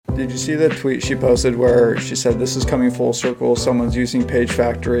Did you see the tweet she posted where she said, "This is coming full circle. Someone's using Page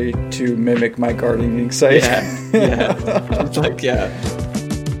Factory to mimic my gardening site." Yeah. It's like, yeah.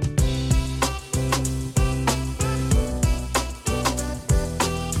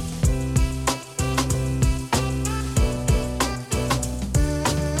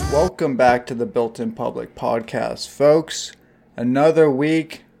 Welcome back to the Built-in Public podcast, folks. Another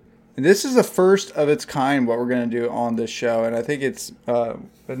week. This is the first of its kind what we're going to do on this show, and I think it's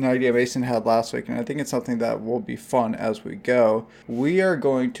an idea Mason had last week, and I think it's something that will be fun as we go. We are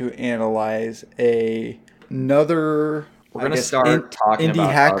going to analyze another We're going to start talking indie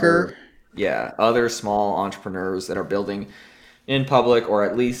about hacker. Other small entrepreneurs that are building in public, or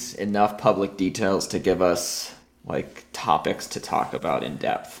at least enough public details to give us like topics to talk about in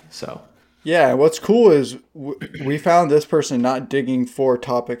depth. So yeah, what's cool is we found this person not digging for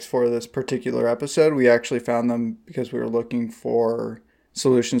topics for this particular episode. We actually found them because we were looking for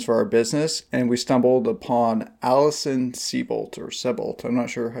solutions for our business, and we stumbled upon Allison Seabolt or Sebolt. I'm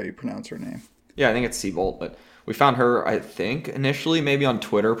not sure how you pronounce her name. Yeah, I think it's Seabolt, but we found her, I think, initially maybe on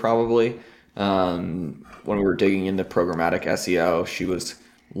Twitter probably. When we were digging into programmatic SEO, she was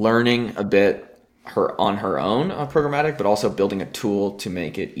learning a bit on her own of programmatic, but also building a tool to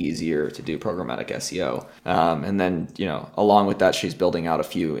make it easier to do programmatic SEO. And then, along with that, she's building out a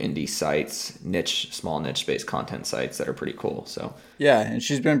few indie sites, small niche-based content sites that are pretty cool. So yeah, and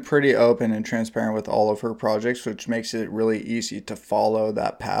she's been pretty open and transparent with all of her projects, which makes it really easy to follow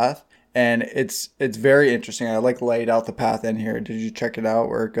that path. And it's very interesting. I laid out the path in here. Did you check it out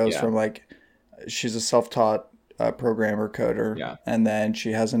where it goes from she's a self-taught programmer coder, and then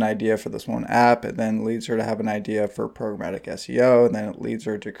she has an idea for this one app, and then leads her to have an idea for programmatic SEO, and then it leads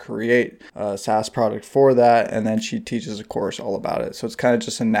her to create a SaaS product for that, and then she teaches a course all about it. So it's kind of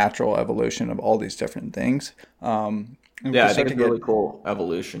just a natural evolution of all these different things. I think it's really cool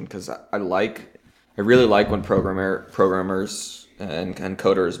evolution, because I really like when programmers and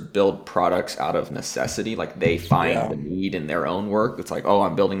coders build products out of necessity. Like they find the need in their own work. It's like, oh,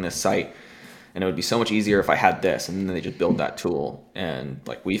 I'm building this site, and it would be so much easier if I had this, and then they just build that tool. And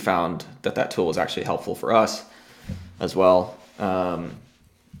we found that tool was actually helpful for us as well. And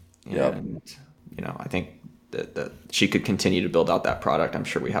I think that she could continue to build out that product. I'm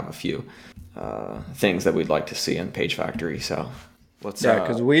sure we have a few things that we'd like to see in Page Factory. So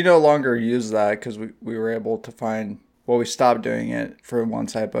because we no longer use that, because we were able to find, we stopped doing it for one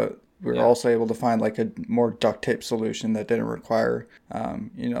site, but we were also able to find a more duct tape solution that didn't require,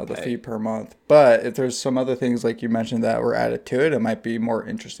 the fee per month. But if there's some other things like you mentioned that were added to it, it might be more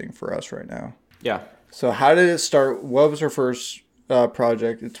interesting for us right now. Yeah. So how did it start? What was her first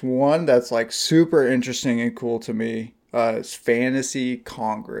project? It's one that's super interesting and cool to me. It's Fantasy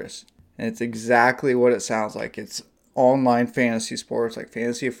Congress. And it's exactly what it sounds like. It's online fantasy sports, like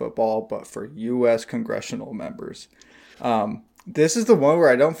fantasy football, but for U.S. congressional members. This is the one where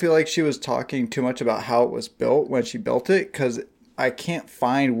I don't feel like she was talking too much about how it was built when she built it, because I can't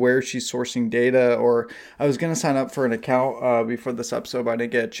find where she's sourcing data. Or I was going to sign up for an account before this episode, but I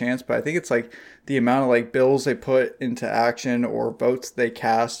didn't get a chance. But I think it's the amount of bills they put into action or votes they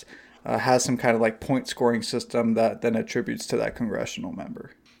cast has some kind of point scoring system that then attributes to that congressional member.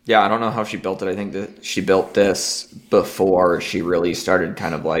 Yeah, I don't know how she built it. I think that she built this before she really started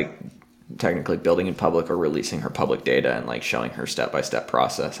kind of technically building in public or releasing her public data and showing her step-by-step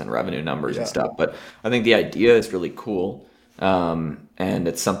process and revenue numbers and stuff. But I think the idea is really cool. And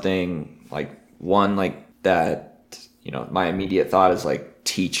it's something that, my immediate thought is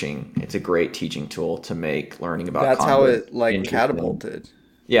teaching. It's a great teaching tool to make learning about That's how it catapulted.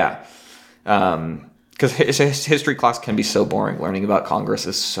 Yeah. Because history class can be so boring. Learning about Congress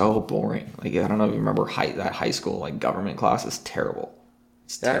is so boring. I don't know if you remember that high school government class is terrible.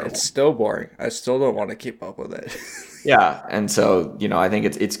 It's still boring. I still don't want to keep up with it. Yeah, and so I think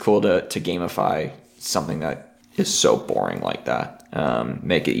it's cool to gamify something that is so boring like that.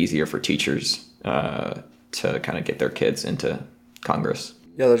 Make it easier for teachers to kind of get their kids into Congress.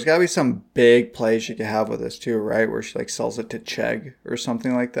 Yeah, there's got to be some big play she could have with this too, right? Where she sells it to Chegg or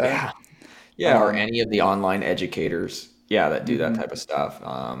something like that. Yeah, or any of the online educators, that do that type of stuff.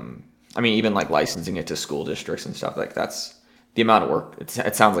 Even licensing it to school districts and stuff, that's the amount of work.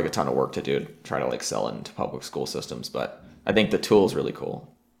 It sounds like a ton of work to do to try to sell it into public school systems, but I think the tool is really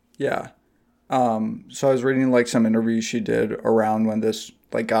cool. Yeah. So I was reading some interviews she did around when this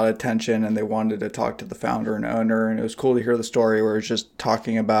got attention, and they wanted to talk to the founder and owner, and it was cool to hear the story where it's just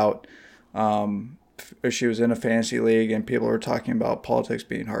talking about she was in a fantasy league and people were talking about politics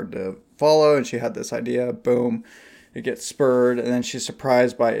being hard to follow, and she had this idea, boom, it gets spurred, and then she's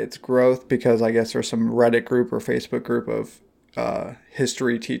surprised by its growth because I guess there's some Reddit group or Facebook group of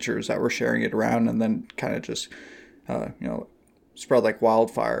history teachers that were sharing it around, and then kind of just spread like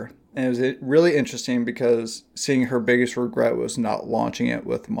wildfire. And it was really interesting because seeing her biggest regret was not launching it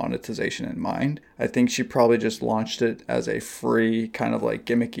with monetization in mind. I think she probably just launched it as a free kind of like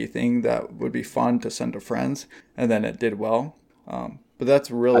gimmicky thing that would be fun to send to friends, and then it did well. But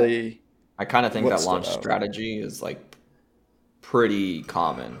that's really I kind of think what that stood launch out. strategy is like pretty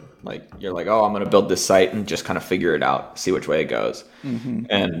common. Like you're like, oh, I'm going to build this site and just kind of figure it out, see which way it goes. Mm-hmm.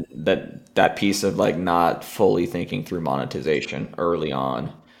 And that piece of like not fully thinking through monetization early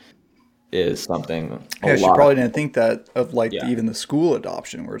on is something a Yeah, she lot of probably didn't people. think that of like Yeah. even the school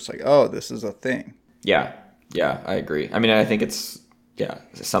adoption, where it's like, oh, this is a thing. Yeah. Yeah, I agree. I mean, I think it's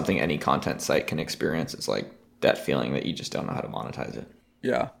something any content site can experience. It's like that feeling that you just don't know how to monetize it.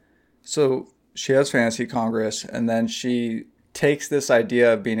 Yeah. So she has Fantasy Congress, and then she takes this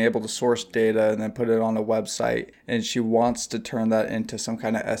idea of being able to source data and then put it on a website, and she wants to turn that into some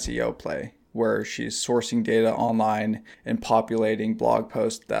kind of SEO play where she's sourcing data online and populating blog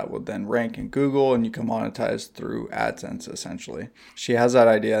posts that would then rank in Google, and you can monetize through AdSense essentially. She has that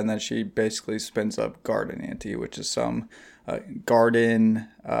idea, and then she basically spins up Garden Auntie, which is some garden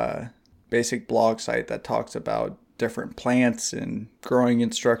basic blog site that talks about different plants and growing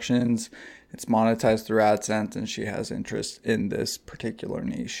instructions. It's monetized through AdSense, and she has interest in this particular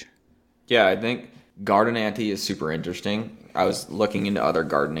niche. Yeah, I think Garden Auntie is super interesting. I was looking into other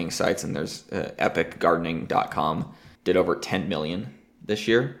gardening sites, and there's epicgardening.com did over 10 million this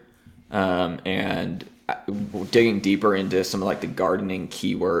year. And digging deeper into some of like the gardening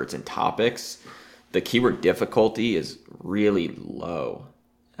keywords and topics, the keyword difficulty is really low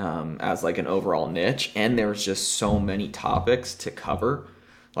as like an overall niche. And there's just so many topics to cover.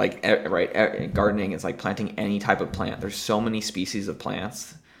 Like, right, gardening is like planting any type of plant. There's so many species of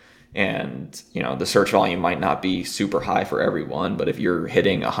plants. And, the search volume might not be super high for everyone, but if you're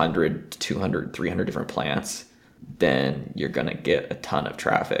hitting 100, 200, 300 different plants, then you're going to get a ton of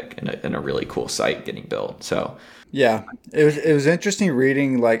traffic and a really cool site getting built. So, Yeah, it was interesting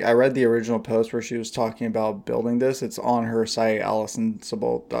reading. Like I read the original post where she was talking about building this. It's on her site,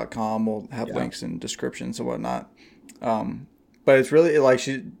 AllisonSabolt.com. We'll have yeah. links in descriptions and whatnot. But it's really like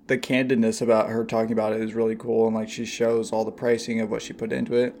the candidness about her talking about it is really cool, and like she shows all the pricing of what she put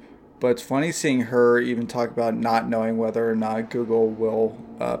into it. But it's funny seeing her even talk about not knowing whether or not Google will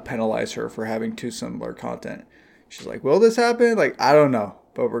penalize her for having too similar content. She's like, "Will this happen? Like, I don't know,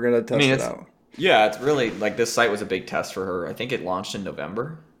 but we're gonna I test mean, it out." it's really like this site was a big test for her. I think it launched in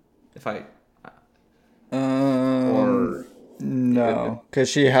November, if I, Um, or no, because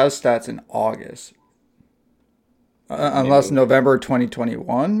she has stats in August, maybe. unless November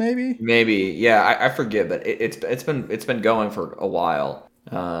 2021, maybe. Maybe, yeah, I forget, but it's been going for a while.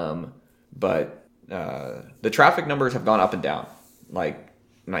 But the traffic numbers have gone up and down. Like,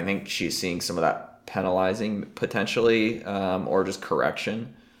 and I think she's seeing some of that penalizing potentially, or just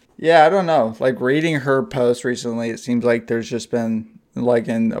correction. Yeah, I don't know. Like reading her post recently, it seems like there's just been like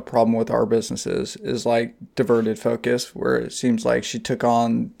in a problem with our businesses is like diverted focus, where it seems like she took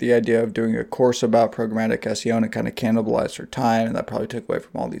on the idea of doing a course about programmatic SEO and it kind of cannibalized her time, and that probably took away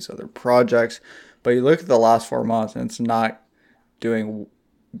from all these other projects. But you look at the last 4 months, and it's not doing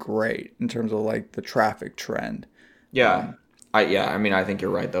great in terms of like the traffic trend. Yeah, I mean, I think you're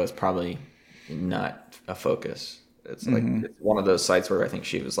right though. It's probably not a focus. It's like Hmm. it's one of those sites where I think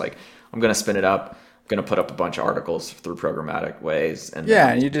she was like, I'm gonna spin it up. I'm gonna put up a bunch of articles through programmatic ways, and then Yeah,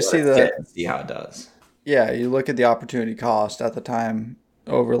 I'm and just you just gonna see let it sit the and see how it does. yeah, you look at the opportunity cost at the time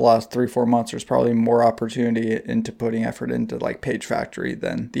over the last 3 4 months. There's probably more opportunity into putting effort into like Page Factory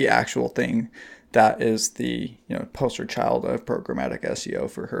than the actual thing that is the poster child of programmatic SEO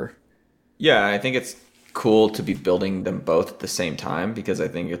for her. Yeah, I think it's cool to be building them both at the same time because I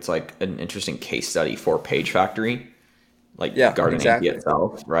think it's like an interesting case study for Page Factory, like Yeah, Garden AD exactly.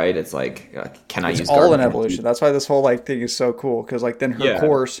 itself, right? It's like, can I It's use all Garden an evolution. AD? That's why this whole like thing is so cool, because like then her Yeah,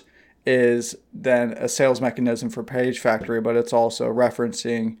 course is then a sales mechanism for Page Factory, but it's also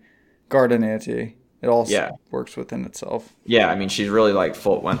referencing Garden Ante. It all yeah, works within itself. yeah. I mean, she's really like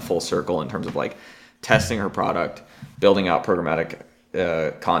went full circle in terms of like testing her product, building out programmatic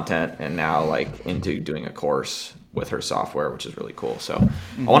content, and now like into doing a course with her software, which is really cool. So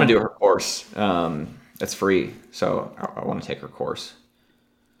I want to Hmm. do her course. It's free, so I want to take her course.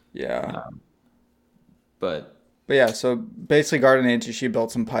 Yeah. But But yeah, so basically, Garden Ante, she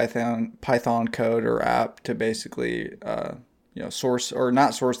built some Python code or app to basically, source or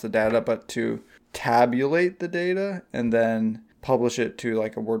not source the data, but to tabulate the data and then publish it to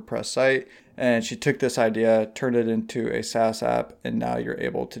like a WordPress site. And she took this idea, turned it into a SaaS app, and now you're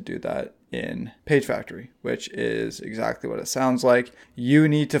able to do that in Page Factory, which is exactly what it sounds like. You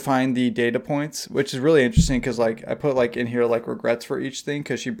need to find the data points, which is really interesting because like I put like in here like regrets for each thing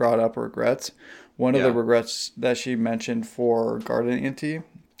because she brought up regrets. One of the regrets that she mentioned for Garden Auntie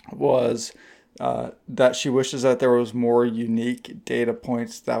was that she wishes that there was more unique data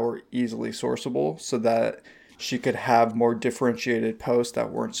points that were easily sourceable so that she could have more differentiated posts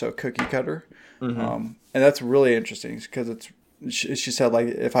that weren't so cookie cutter. And that's really interesting because she said like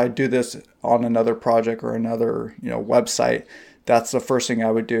if I do this on another project or another website, that's the first thing I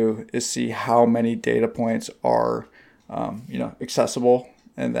would do is see how many data points are accessible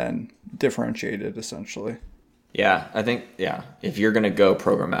and then differentiated essentially. Yeah, I think if you're gonna go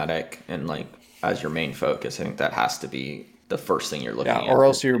programmatic and like as your main focus, I think that has to be the first thing you're looking at. Or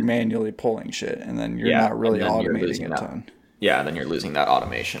else you're manually pulling shit and then you're not really automating a ton. Yeah, then you're losing that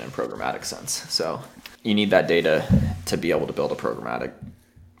automation and programmatic sense. So you need that data to be able to build a programmatic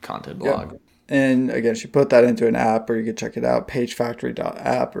content blog. Yeah. And again, she put that into an app, or you could check it out,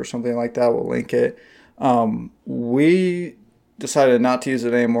 pagefactory.app or something like that. We'll link it. We decided not to use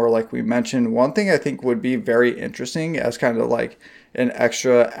it anymore, like we mentioned. One thing I think would be very interesting as kind of like an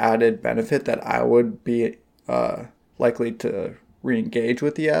extra added benefit that I would be likely to re-engage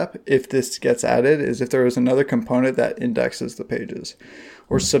with the app if this gets added is if there was another component that indexes the pages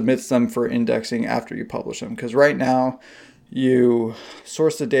or submits them for indexing after you publish them. Because right now you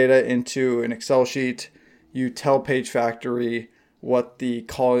source the data into an Excel sheet, you tell Page Factory what the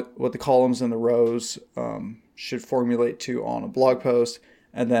columns and the rows should formulate to on a blog post,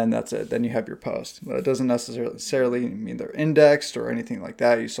 and then that's it. Then you have your post. But it doesn't necessarily mean they're indexed or anything like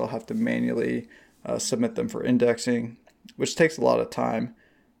that. You still have to manually submit them for indexing, which takes a lot of time.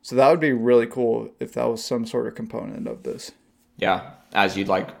 So that would be really cool if that was some sort of component of this. Yeah, as you'd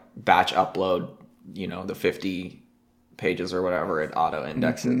like batch upload, the 50 pages or whatever, it auto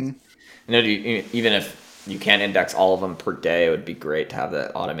indexes. And even if you can't index all of them per day, it would be great to have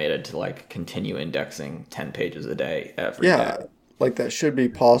that automated to like continue indexing 10 pages a day every day. Like that should be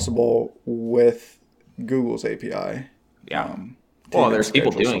possible with Google's API. Yeah. Well, there's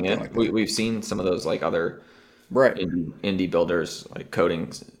people doing it. Like we've seen some of those like other indie builders like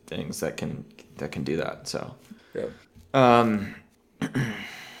coding things that can do that. So, you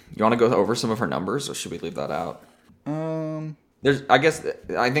want to go over some of her numbers, or should we leave that out? I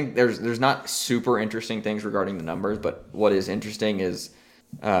think there's not super interesting things regarding the numbers, but what is interesting is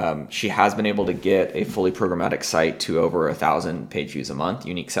she has been able to get a fully programmatic site to over 1,000 page views a month,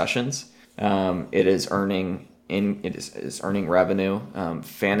 unique sessions. It is earning revenue.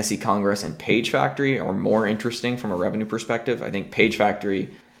 Fantasy Congress and Page Factory are more interesting from a revenue perspective. I think Page Factory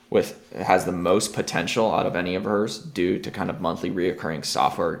has the most potential out of any of hers due to kind of monthly reoccurring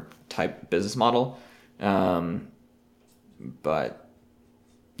software type business model. But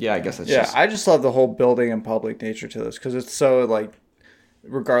yeah, I guess that's I just love the whole building and public nature to this because it's so like,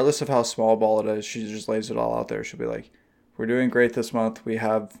 regardless of how small ball it is, she just lays it all out there. She'll be like, we're doing great this month. We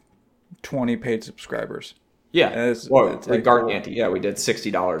have 20 paid subscribers. Yeah. It's like Garden Auntie. Yeah, we did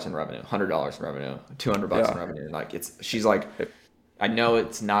 $60 in revenue, $100 in revenue, $200 in revenue. Like she's like, I know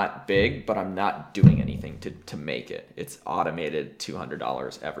it's not big, but I'm not doing anything to make it. It's automated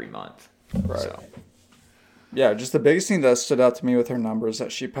 $200 every month. Right. So. Yeah, just the biggest thing that stood out to me with her numbers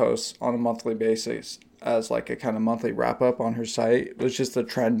that she posts on a monthly basis as like a kind of monthly wrap up on her site was just the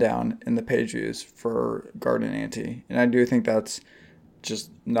trend down in the page views for Garden Auntie. And I do think that's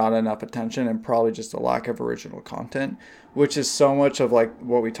just not enough attention and probably just a lack of original content, which is so much of like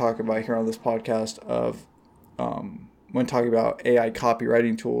what we talk about here on this podcast of when talking about AI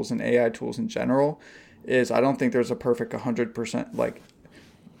copywriting tools and AI tools in general is I don't think there's a perfect 100% like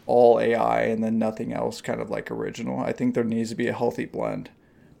all AI and then nothing else kind of like original. I think there needs to be a healthy blend.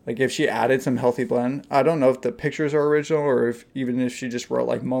 Like if she added some healthy blend, I don't know if the pictures are original or if she just wrote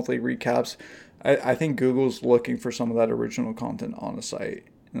like monthly recaps. I think Google's looking for some of that original content on the site.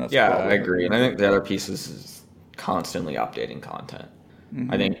 And that's I agree. And I think the other piece is constantly updating content.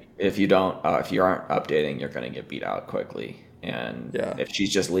 I think if you aren't updating, you're going to get beat out quickly. And if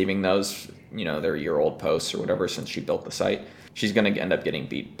she's just leaving those, they're year-old posts or whatever since she built the site, she's going to end up getting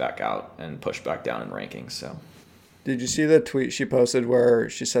beat back out and pushed back down in rankings. So, did you see the tweet she posted where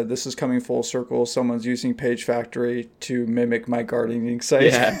she said, "This is coming full circle. Someone's using Page Factory to mimic my gardening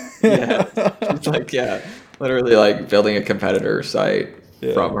site." Yeah. It's like, literally like building a competitor site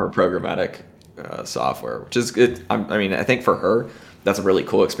from her programmatic software, which is good. I mean, I think for her, that's a really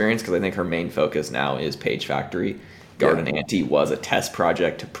cool experience because I think her main focus now is Page Factory. Garden Auntie was a test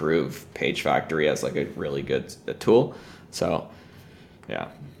project to prove Page Factory as like a really good tool. So,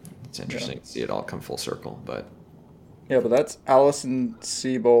 it's interesting to see it all come full circle. But that's Allison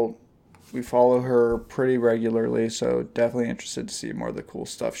Siebold we follow her pretty regularly, so definitely interested to see more of the cool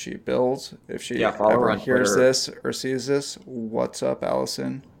stuff she builds. If she Yeah, follow her ever on hears Twitter. this or sees this, what's up,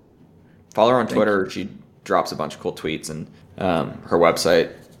 Allison? Follow her on Thank you. Twitter. She drops a bunch of cool tweets, and her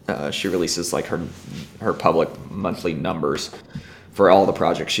website. She releases like her public monthly numbers for all the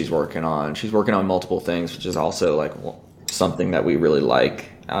projects she's working on. She's working on multiple things, which is also like something that we really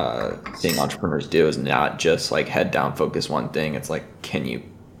like seeing entrepreneurs do. Is not just like head down, focus one thing. It's like, can you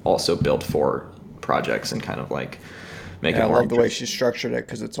also build 4 projects and kind of like make Yeah, it I more love the way interesting? she structured it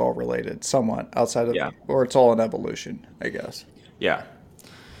because it's all related, somewhat outside of, Yeah, or it's all an evolution, I guess. yeah.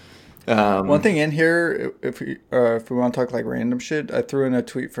 One Um, thing in here, if we want to talk like random shit, I threw in a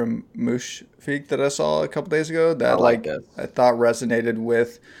tweet from Mushfik that I saw a couple days ago I that like like this. I thought resonated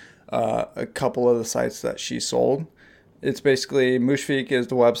with a couple of the sites that she sold. It's basically Mushfik is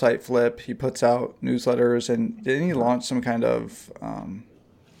the website flip. He puts out newsletters, and didn't he launch some kind of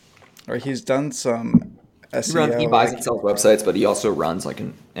or he's done some He SEO buys and like sells websites, but he also runs like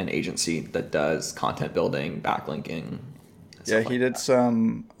an agency that does content building, backlinking, and yeah, stuff he like did that.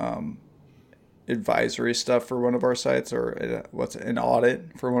 some advisory stuff for one of our sites, or what's an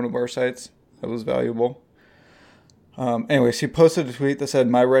audit for one of our sites that was valuable. Anyways, he posted a tweet that said,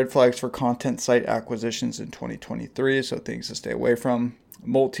 "My red flags for content site acquisitions in 2023, so things to stay away from.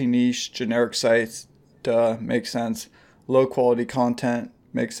 Multi niche, generic sites, duh, makes sense. Low quality content,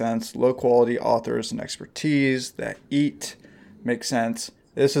 makes sense. Low quality authors and expertise that eat, makes sense."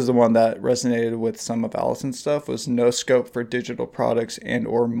 This is the one that resonated with some of Allison's stuff, was no scope for digital products and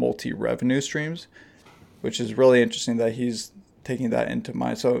or multi-revenue streams, which is really interesting that he's taking that into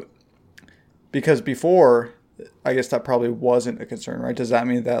mind. So because before, I guess that probably wasn't a concern, right? Does that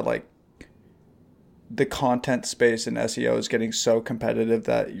mean that like the content space in SEO is getting so competitive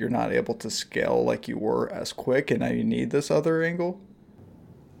that you're not able to scale like you were as quick, and now you need this other angle?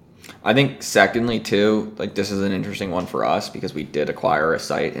 I think secondly too, like this is an interesting one for us because we did acquire a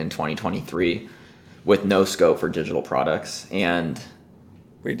site in 2023 with no scope for digital products and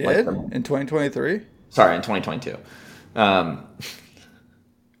We like did in 2023. sorry, in 2022. Um,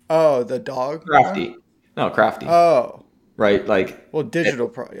 Oh, the dog one. Crafty. No, Crafty. Oh, Right? Like well, it, digital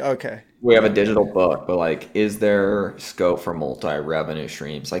pro. Okay, we have a yeah, yeah, digital yeah. book, but like is there scope for multi-revenue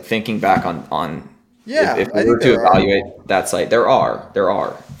streams? Like thinking back on if Yeah, we I were think to there are. evaluate that site, there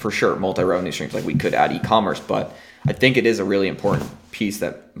are for sure multi-revenue streams. Like we could add e-commerce, but I think it is a really important piece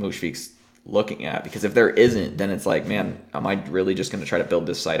that Mushfik's looking at because if there isn't, then it's like, man, am I really just going to try to build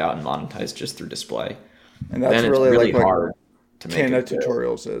this site out and monetize just through display? And that's Then it's really really like what hard to make Canna it good.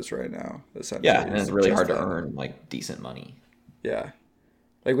 Tutorials is right now, Yeah, essentially. and it's It's really just hard to that. earn like decent money. Yeah.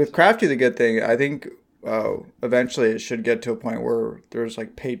 Like with Crafty, the good thing, I think eventually it should get to a point where there's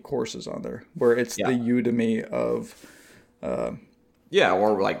like paid courses on there, where it's the Yeah. Udemy of Yeah,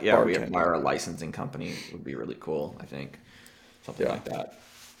 or like yeah, we bartending. acquire a licensing company would be really cool. I think something Yeah. like that.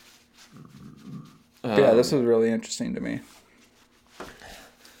 But yeah, this Um, was really interesting to me.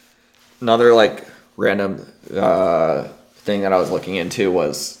 Another like random thing that I was looking into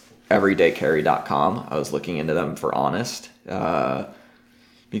was everydaycarry.com. I was looking into them for Honest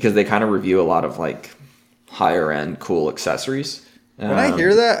because they kind of review a lot of like higher end cool accessories. When I Um,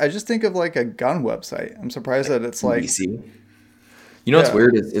 hear that, I just think of like a gun website. I'm surprised that it's like, EDC. You know what's yeah,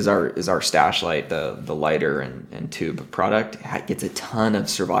 weird is our stash light, the lighter and tube product gets a ton of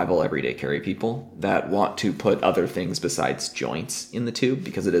survival everyday carry people that want to put other things besides joints in the tube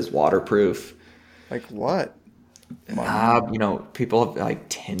because it is waterproof. like what? Money? People have like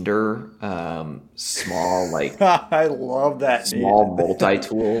Tinder, small like I love that small need. multi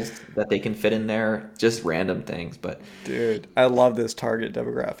tools that they can fit in there, just random things. But Dude, I love this target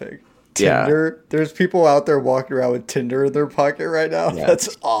demographic. yeah, Tinder. There's people out there walking around with Tinder in their pocket right now. yeah, That's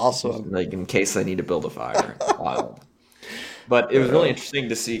awesome. like in case I need to build a fire. It's wild. But it was really interesting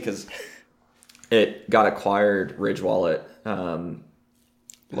to see because it got acquired. Ridge Wallet, who's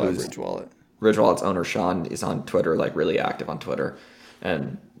Leverage wallet. Ridge Wallet's owner Sean is on Twitter, like really active on Twitter,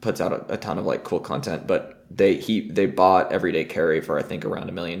 and puts out a ton of like cool content. But they bought Everyday Carry for I think around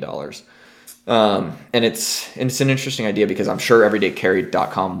 $1 million. And it's an interesting idea because I'm sure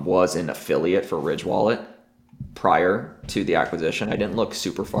everydaycarry.com was an affiliate for Ridge Wallet prior to the acquisition. I didn't look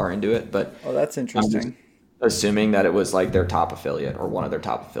super far into it, but Oh, that's I'm just interesting. assuming that it was like their top affiliate or one of their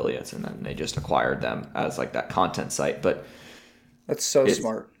top affiliates, and then they just acquired them as like that content site. But That's so it's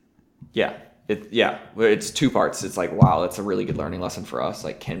smart. it's 2 parts. It's like, wow, that's a really good learning lesson for us.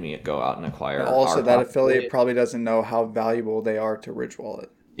 Like, can we go out and acquire Also, our that top affiliate affiliate? probably doesn't know how valuable they are to Ridge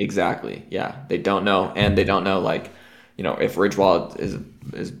Wallet. Exactly. Yeah, they don't know, and they don't know like, if Ridge Wallet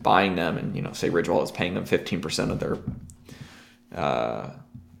is buying them, and say Ridge Wallet is paying them 15% of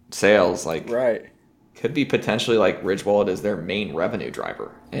sales, like Right. could be potentially like Ridge Wallet is their main revenue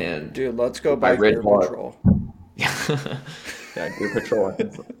driver. And Dude, let's go by buy Ridge Gear Wallet, Patrol. yeah, yeah, Gear Patrol, I think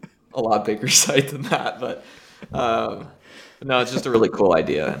it's a lot bigger site than that, but um, no, it's just a really cool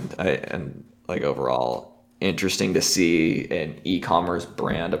idea, and like overall interesting to see an e-commerce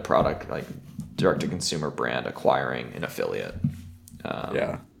brand, a product like direct-to-consumer brand acquiring an affiliate,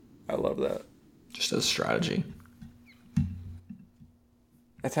 Yeah. I love that. just as a strategy.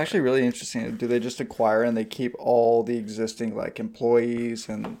 It's actually really interesting. Do they just acquire and they keep all the existing like employees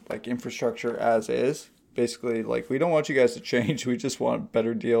and like infrastructure as is? Basically, like we don't want you guys to change. We just want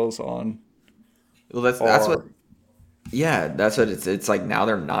better deals on Well, that's what our that's what it's like now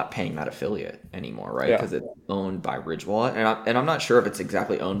they're not paying that affiliate anymore, right? yeah. Because it's owned by Ridge Wallet, and I'm not sure if it's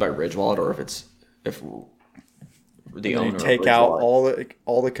exactly owned by Ridge Wallet or if And the then you owner of take Ridge out Wallet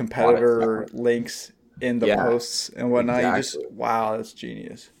all the bought it competitor separate. links in the Yeah, posts and whatnot. You just exactly. wow, that's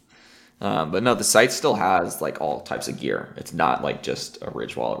genius. But no, the site still has like all types of gear. It's not like just a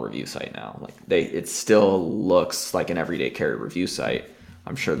Ridge Wallet review site now. Like it still looks like an everyday carry review site.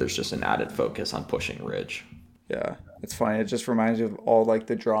 I'm sure there's just an added focus on pushing Ridge. Yeah, it's funny. It just reminds me of all like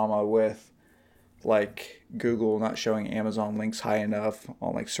the drama with like Google not showing Amazon links high enough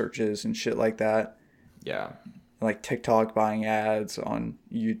on like searches and shit like that. Yeah. Like TikTok buying ads on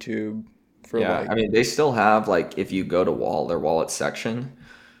YouTube for Yeah, I like mean, they still have like if you go to their wallet section,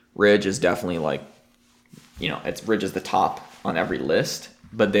 Ridge is definitely like it's Ridge is the top on every list,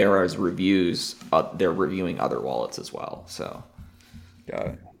 but there is reviews. They're reviewing other wallets as well. So got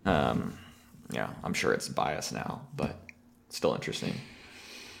it. um, yeah, I'm sure it's biased now, but it's still interesting.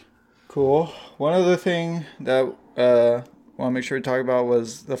 Cool. One other thing that want to make sure we talk about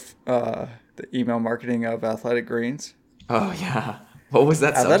was the email marketing of Athletic Greens. Oh yeah, what was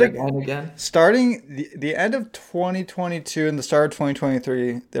that subject Athletic line again? starting the end of 2022 and the start of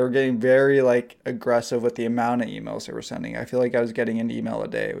 2023, they were getting very like aggressive with the amount of emails they were sending. I feel like I was getting an email a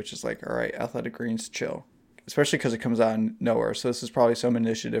day, which is like, all right, Athletic Greens, chill. Especially because it comes out of nowhere. So this is probably some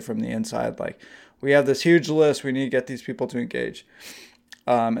initiative from the inside. Like, we have this huge list. We need to get these people to engage.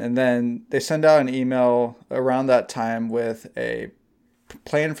 And then they send out an email around that time with a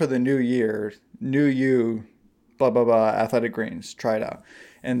plan for the new year, new you, blah, blah, blah, Athletic Greens. Try it out.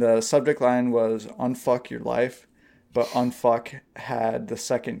 And the subject line was unfuck your life, but unfuck had the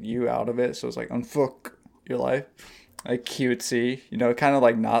second U out of it. So it's like unfuck your life. Like cutesy, kind of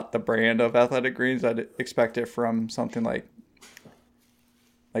like not the brand of Athletic Greens. I'd expect it from something like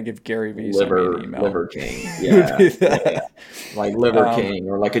if Gary Vee sent me an email. Liver King, It would yeah, be yeah, yeah. that. Like Liver Um, King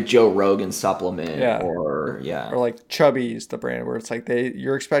or like a Joe Rogan supplement yeah. or yeah, Or like Chubby's the brand where it's like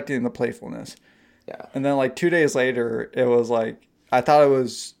you're expecting the playfulness. yeah. And then like 2 days later, it was like I thought it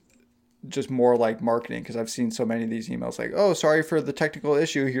was just more like marketing because I've seen so many of these emails like, oh, sorry for the technical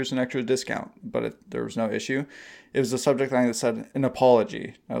issue. Here's an extra discount, but there was no issue. It was the subject line that said an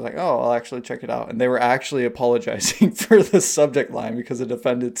apology. I was like, oh, I'll actually check it out, and they were actually apologizing for the subject line because it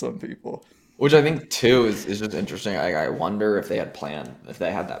offended some people. Which I think too is just interesting. I wonder if they had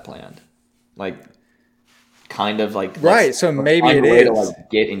that planned, like kind of like Right. So let's maybe find it a way to is. like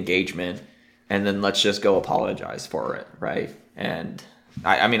get engagement, and then let's just go apologize for it, right? And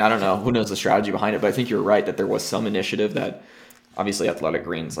I mean I don't know who knows the strategy behind it, but I think you're right that there was some initiative that obviously Athletic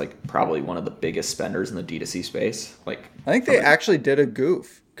Greens like probably one of the biggest spenders in the D2C space, like I think from they a, actually did a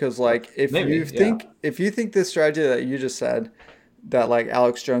goof because like maybe yeah. if you think this strategy that you just said that like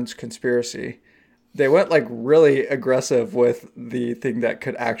Alex Jones conspiracy, they went like really aggressive with the thing that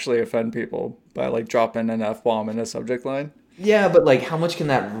could actually offend people by like dropping an F bomb in a subject line. Yeah, but like how much can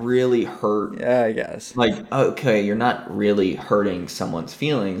that really hurt? Yeah, I guess. Like, okay, you're not really hurting someone's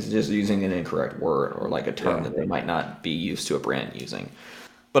feelings, just using an incorrect word or like a term Yeah. that they might not be used to a brand using.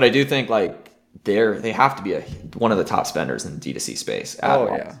 But I do think like they have to be one of the top spenders in the D2C space at Oh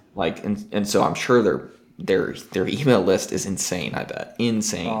once. yeah. Like, and so I'm sure their email list is insane. I bet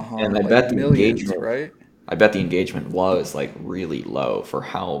insane, and I Like bet the millions, engagement. right? I bet the engagement was like really low for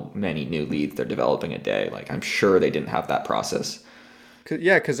how many new leads they're developing a day. Like, I'm sure they didn't have that process.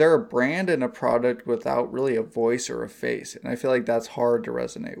 Yeah, because they're a brand and a product without really a voice or a face, and I feel like that's hard to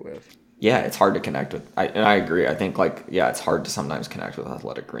resonate with. Yeah, it's hard to connect with. And I agree. I think like yeah, it's hard to sometimes connect with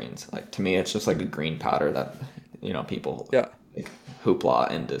athletic greens. Like to me, it's just like a green powder that people Yeah. like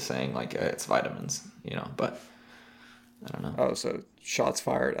hoopla into saying like it's vitamins. But I don't know. Oh, so shots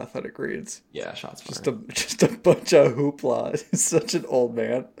fired, Athletic Greens. Yeah, shots Just fired. a bunch of hoopla. He's such an old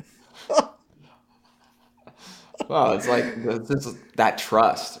man. Well, it's like it's that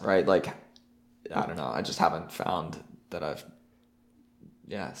trust, right? Like I don't know. I just haven't found that I've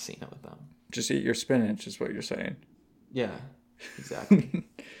seen it with them. Just eat your spinach, is what you're saying. Yeah, exactly.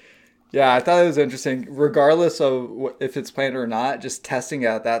 Yeah, I thought it was interesting. Regardless of if it's planned or not, just testing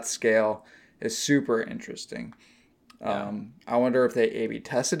at that scale is super interesting. Yeah. I wonder if they A/B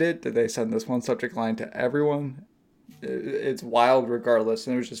tested it. Did they send this one subject line to everyone? It's wild regardless.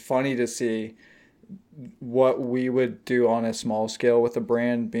 And it was just funny to see what we would do on a small scale with a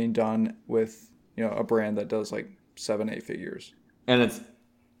brand being done with, a brand that does like 7, 8 figures And it's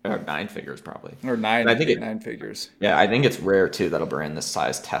or 9 figures probably. or And I nine, think eight, it, 9 figures. yeah, I think it's rare too that a brand this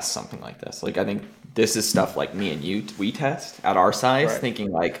size tests something like this. Like I think this is stuff like me and you we test at our size, Right.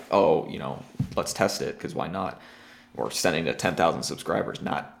 thinking like, oh, let's test it because why not? Or sending to 10,000 subscribers,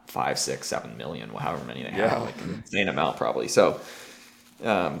 not 5, 6, 7 million, however many they have, Yeah. like an insane amount probably. So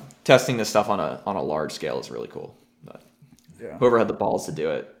testing this stuff on a large scale is really cool. But Yeah. whoever had the balls to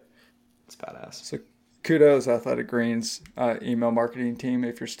do it, it's badass. So kudos, Athletic Greens email marketing team,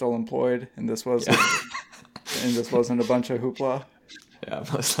 if you're still employed, and this wasn't Yeah, and this wasn't a bunch of hoopla. yeah,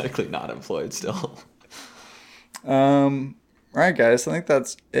 most likely not employed still. All right, guys. I think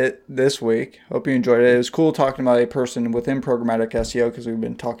that's it this week. Hope you enjoyed it. It was cool talking about a person within programmatic SEO because we've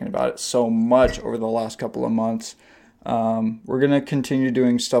been talking about it so much over the last couple of months. We're going to continue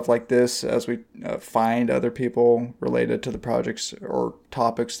doing stuff like this as we find other people related to the projects or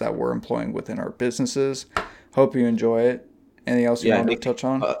topics that we're employing within our businesses. Hope you enjoy it. Anything else you Yeah, I wanted to think touch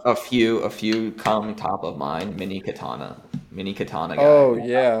on? a few come top of mind. Mini Katana Oh, guy.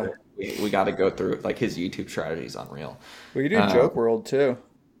 yeah. We got to go through like his YouTube strategy is unreal. We could do Um, Joke World too.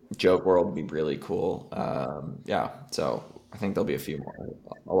 Joke World would be really cool. Yeah, so I think there'll be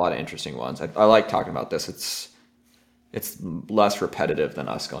a lot of interesting ones. I like talking about this. It's less repetitive than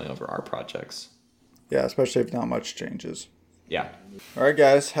us going over our projects. Yeah, especially if not much changes. Yeah, All right,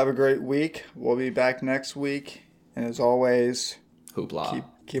 guys. Have a great week. We'll be back next week. And as always, hoopla.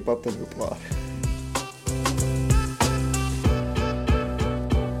 keep up the hoopla.